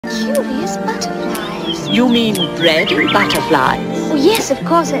Curious butterflies. You mean bread and butterflies? Oh yes, of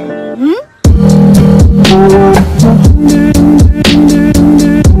course.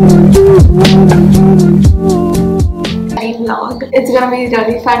 Vlog. It's gonna be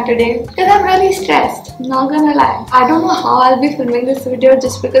really fun today because I'm really stressed. Not gonna lie. I don't know how I'll be filming this video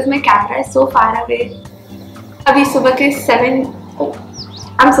just because my camera is so far away. अभी सुबह के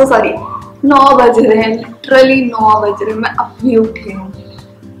I'm so sorry 9 बज रहे हैं. Literally 9 बज रहे हैं. मैं अभी उठी हूँ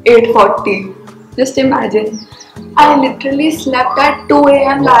 8:40. Just imagine. I literally slept at 2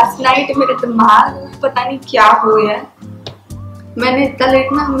 AM last night. मेरे दिमाग में पता नहीं क्या हो गया है. मैंने इतना लेट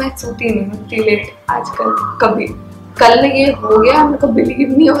ना मैं सोती नहीं हूँ इतनी लेट आजकल कभी. कल ये हो गया मेरे को बिलीव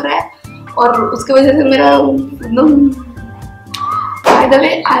नहीं हो रहा है और उसकी वजह से मेरा बाय द वे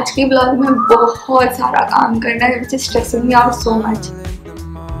आज की ब्लॉग में बहुत सारा काम करना है which is stressing me out so much.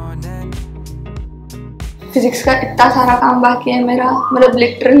 Physics का इतना सारा काम बाकी है मेरा. मतलब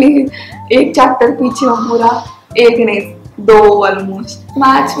लिटरली एक चैप्टर पीछे हूँ पूरा. एक नहीं 2 ऑलमोस्ट.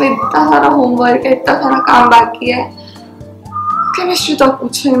 मैथ्स में इतना सारा होमवर्क है. इतना सारा काम बाकी है. केमिस्ट्री तो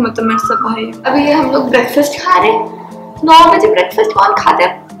पूछो ही मत मेरे से भाई. अभी हम लोग ब्रेकफास्ट खा रहे हैं. 9 बजे ब्रेकफास्ट कौन खाता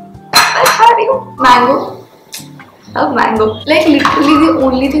है? मैं खा रही हूँ मैंगो. अब mango like literally the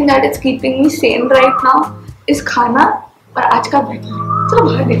only thing that is keeping me Sen right now is खाना और आज का ब्रेकफास्ट. चलो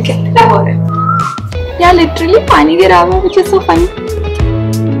बाहर देख के क्या हो रहा है. यार लिटरली पानी गिरा हुआ है which is so funny.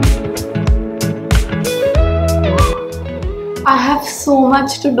 I have so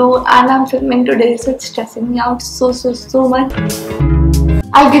much to do and I'm filming today so it's stressing me out so much.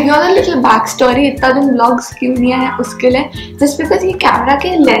 I'll give you all a little back story. इतना दिन vlogs क्यों नहीं आया उसके लिए just because ये camera के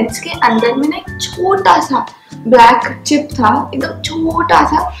lens के अंदर में ना एक छोटा सा ब्लैक चिप था. एकदम छोटा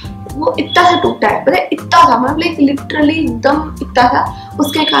सा. वो इतना सा टूटा है पता है. इतना सा मतलब लाइक लिटरली एकदम इतना सा.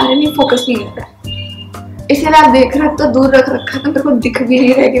 उसके कारण ही फोकस नहीं कर रहा है. इसलिए आप देख रहे हो तो दूर रख रखा था. मेरे को दिख भी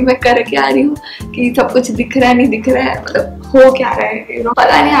नहीं रहा है कि मैं कर क्या रही हूँ कि सब कुछ दिख रहा है नहीं दिख रहा है. मतलब हो क्या रहा है you know?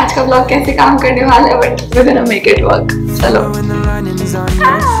 पता नहीं आज का ब्लॉग कैसे काम करने वाला है but we're gonna make it work. चलो.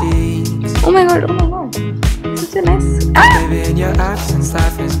 Oh my god, such a nice. Baby, in your absence,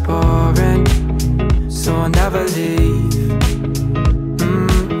 life is boring, so I'll never leave.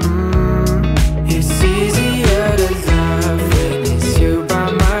 It's easier to love when it's you by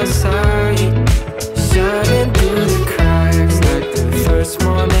my side, shining through the cracks like the first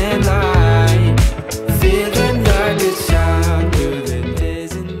morning light, feeling like a child through the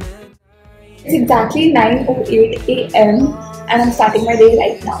days and the nights. It's exactly 9:08 AM and I'm starting my day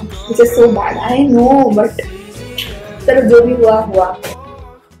right now, which is so bad. I know, but चलो जो भी हुआ हुआ.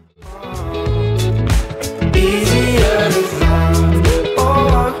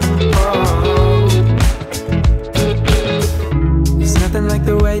 There's nothing like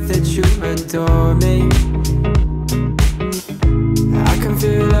the way that you adore me. I can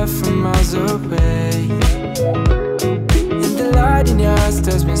feel love from miles away. And the light in your eyes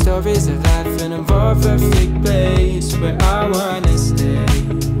tells me stories of life in a more perfect place where I wanna stay.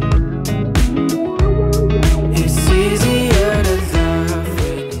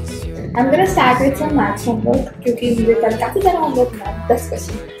 I'm gonna start with some maths homework क्योंकि मुझे कल काफी सारा homework था. 10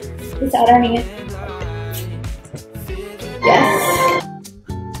 question. ये सारा नहीं है. Yes.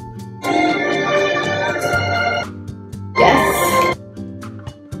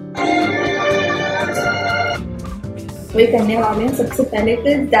 वही करने वाले हैं. सबसे पहले तो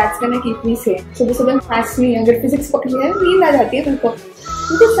that's gonna keep me sane. सुबह सुबह मैथ्स नहीं. अगर फिजिक्स पकड़ लिया नींद आ जाती है मेरे को.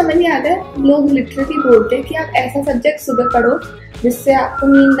 मुझे समझ नहीं आता है. लोग लिटरली बोलते हैं कि आप ऐसा सब्जेक्ट सुबह पढ़ो जिससे आपको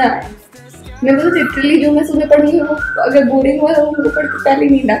नींद ना आए. मेरे को तो लिटरली जो मैं सुबह पढ़ी हूँ अगर बोरिंग हुआ तो वो पढ़ के पहले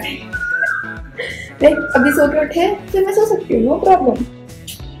नींद आती है. लाइक अभी सो के उठे तो मैं सो सकती हूँ. No problem.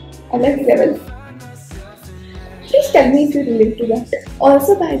 अलग ही level. Please tell me if you relate to that.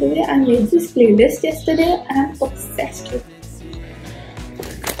 Also, by the way, I made this playlist yesterday and I'm obsessed with it.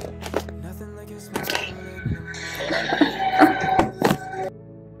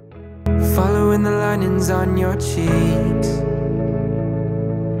 Following the linings on your cheeks,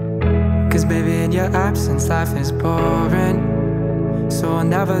 'cause baby in your absence life is boring, so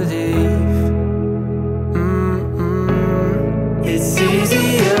I'll never leave. It's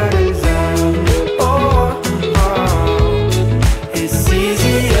easier to love. It's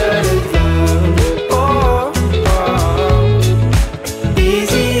easier to love.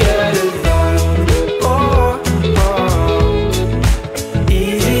 Easier to love.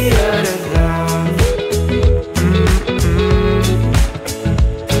 Easier to love.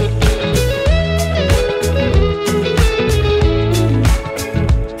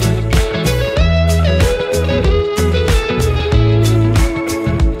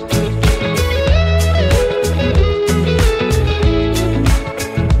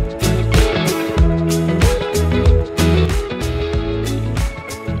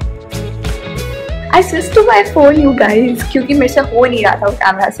 I switched to my phone you guys क्योंकि मेरे से हो नहीं रहा था वो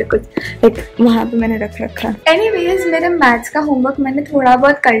camera से कुछ, लाइक वहाँ पे मैंने रखा। Anyways मेरे मैथ्स का होमवर्क मैंने थोड़ा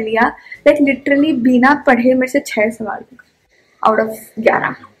बहुत कर लिया, लाइक लिटरली बिना पढ़े मेरे से 6 सवाल आउट ऑफ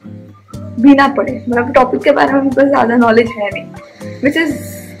 11 बिना पढ़े, मतलब टॉपिक के बारे में मुझे ज़्यादा नॉलेज है नहीं, which is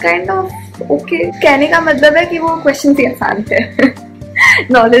kind of okay. कहने का मतलब है कि वो क्वेश्चन ही आसान थे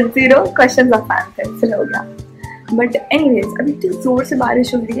नॉलेज 0, क्वेश्चन आसान थे, चलो हो गया। बट एनीवेज अभी इतनी जोर से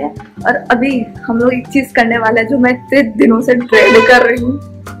बारिश हो रही है और अभी हम लोग एक चीज करने वाले हैं जो मैं इतने दिनों से ड्रेड कर रही हूँ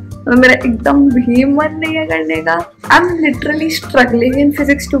और मेरा एकदम भी मन नहीं है करने का। I am literally struggling in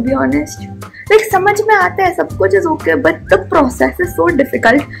physics to be honest. Like समझ में आता है सब कुछ is okay but the process is so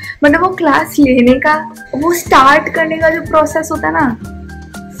difficult. मतलब वो क्लास लेने का, वो स्टार्ट करने का जो प्रोसेस होता है ना,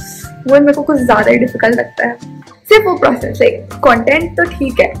 वो मेरे को कुछ ज्यादा ही डिफिकल्ट लगता है। सिर्फ वो प्रोसेस, लाइक कंटेंट तो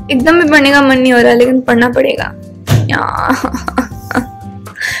ठीक है, एकदम भी पढ़ने का मन नहीं हो रहा लेकिन पढ़ना पड़ेगा।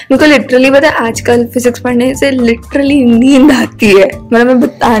 मेरे को लिटरली पता है आजकल फिजिक्स पढ़ने से लिटरली नींद आती है, मतलब मैं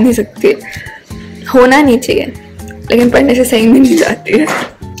बता नहीं सकती, होना नहीं चाहिए लेकिन पढ़ने से सही नींद आती है।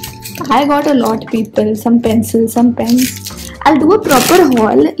 I got a lot people, some pencils, some pens. I'll do a proper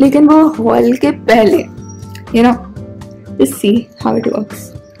haul, लेकिन वो haul के पहले, you know, just see how it works.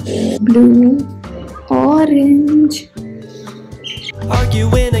 Blue, orange.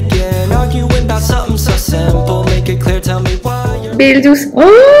 Arguing again, arguing about something so simple. Make it clear, tell me why you're bell juice.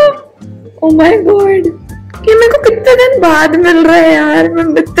 oh my god, ये मेरे को कितने दिन बाद मिल रहा है यार। मैं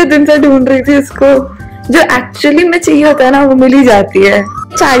कितने दिन से ढूंढ रही थी इसको, जो एक्चुअली में चाहिए होता है ना वो मिल ही जाती है।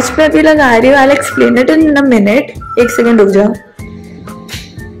 चार्ज पे अभी लगा रही हूँ, I'll explain it in a minute। एक सेकंड रुक जाओ।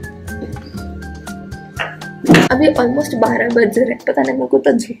 अभी ऑलमोस्ट 12 बज रहे हैं, पता नहीं मेरे को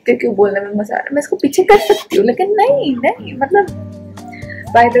तो झुक के क्यों बोलने में मजा आ रहा है। मैं इसको पीछे कर सकती हूँ लेकिन नहीं मतलब।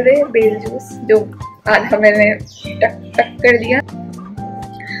 By the way bell juice जो आधा मैंने टक कर दिया।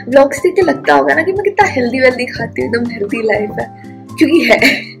 व्लॉग्स देख के लगता होगा ना कि मैं कितना हेल्दी वेल्दी खाती हूँ, एकदम हेल्दी लाइफ है, क्योंकि है।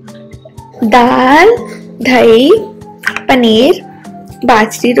 दाल, दही, पनीर,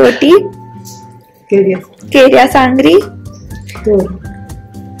 बाजरी रोटी, केरिया सांगरी,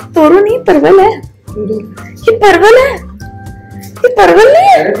 तोरू नहीं परवल है, ये परवल है, ये परवल नहीं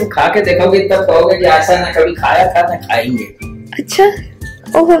है। अरे तुम खा के देखोगे तब कहोगे कि ऐसा ना कभी खाया था ना खाएंगे। अच्छा,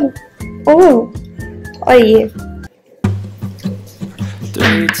 ओह और ये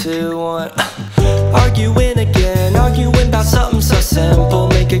 3, 2, 1. Arguing again, arguing about something so simple.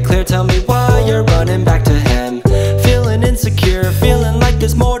 Make it clear, tell me why you're running back to him. Feeling insecure, feeling like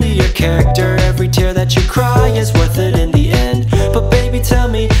there's more to your character. Every tear that you cry is worth it in the end. But baby, tell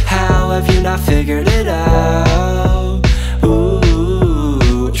me, how have you not figured it out?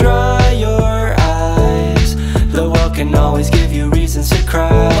 Ooh, dry your eyes. The world can always give you reasons to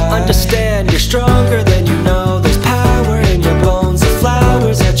cry. But understand, you're stronger than you know. There's power in your bones. The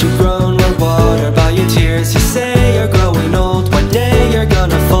flowers that you've grown were watered by your tears. You say you're growing old. One day you're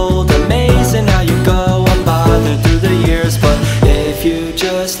gonna fold. Amazing how you go unbothered through the years. But if you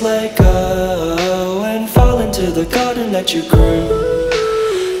just let go and fall into the garden that you grew,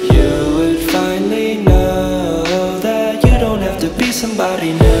 you would finally know that you don't have to be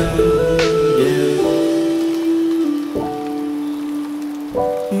somebody new.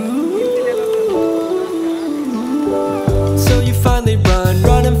 So you finally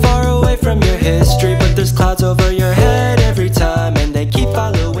running far away from your history, but there's clouds over your head every time, and they keep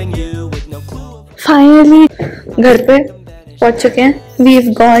following you with no clue. Finally घर पे पहुंच चुके हैं।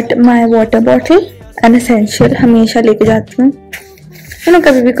 We've got my water bottle, an essential, हमेशा लेके जाती हूँ। तो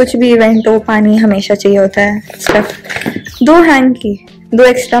कभी भी कुछ भी इवेंट हो, पानी हमेशा चाहिए होता है। स्टफ 2 हैंड की, 2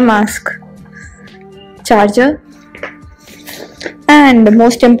 extra mask, charger and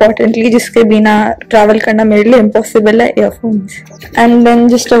most importantly जिसके बिना ट्रैवल करना मेरे लिए इम्पॉसिबल है, earphones. And then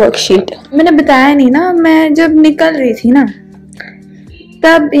just a worksheet. मैंने बताया नहीं ना, मैं जब निकल रही थी ना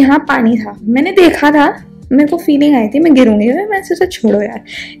तब यहाँ पानी था, मैंने देखा था, मेरे को फीलिंग आई थी मैं गिरूंगी। मैं सोचा छोड़ो यार,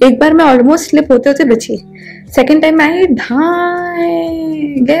 एक बार मैं ऑलमोस्ट स्लिप होते होते बची, सेकेंड टाइम आई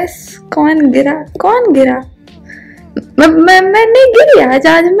ढाई। गेस कौन गिरा? मैं नहीं गिरी आज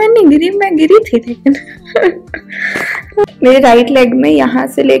मैं नहीं गिरी, मैं गिरी थी लेकिन मेरे राइट लेग में यहाँ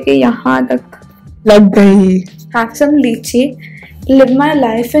से लेके यहाँ तक लग गई। हैव सम लीची, live my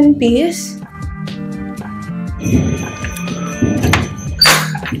life in peace.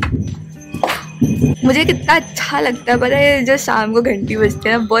 मुझे कितना अच्छा लगता है पता है, जो शाम को घंटी बजती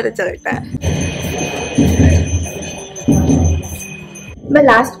है ना, बहुत अच्छा लगता है। मैं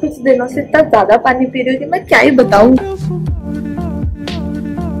लास्ट कुछ दिनों से इतना ज्यादा पानी पी रही हूँ कि मैं क्या ही बताऊँ।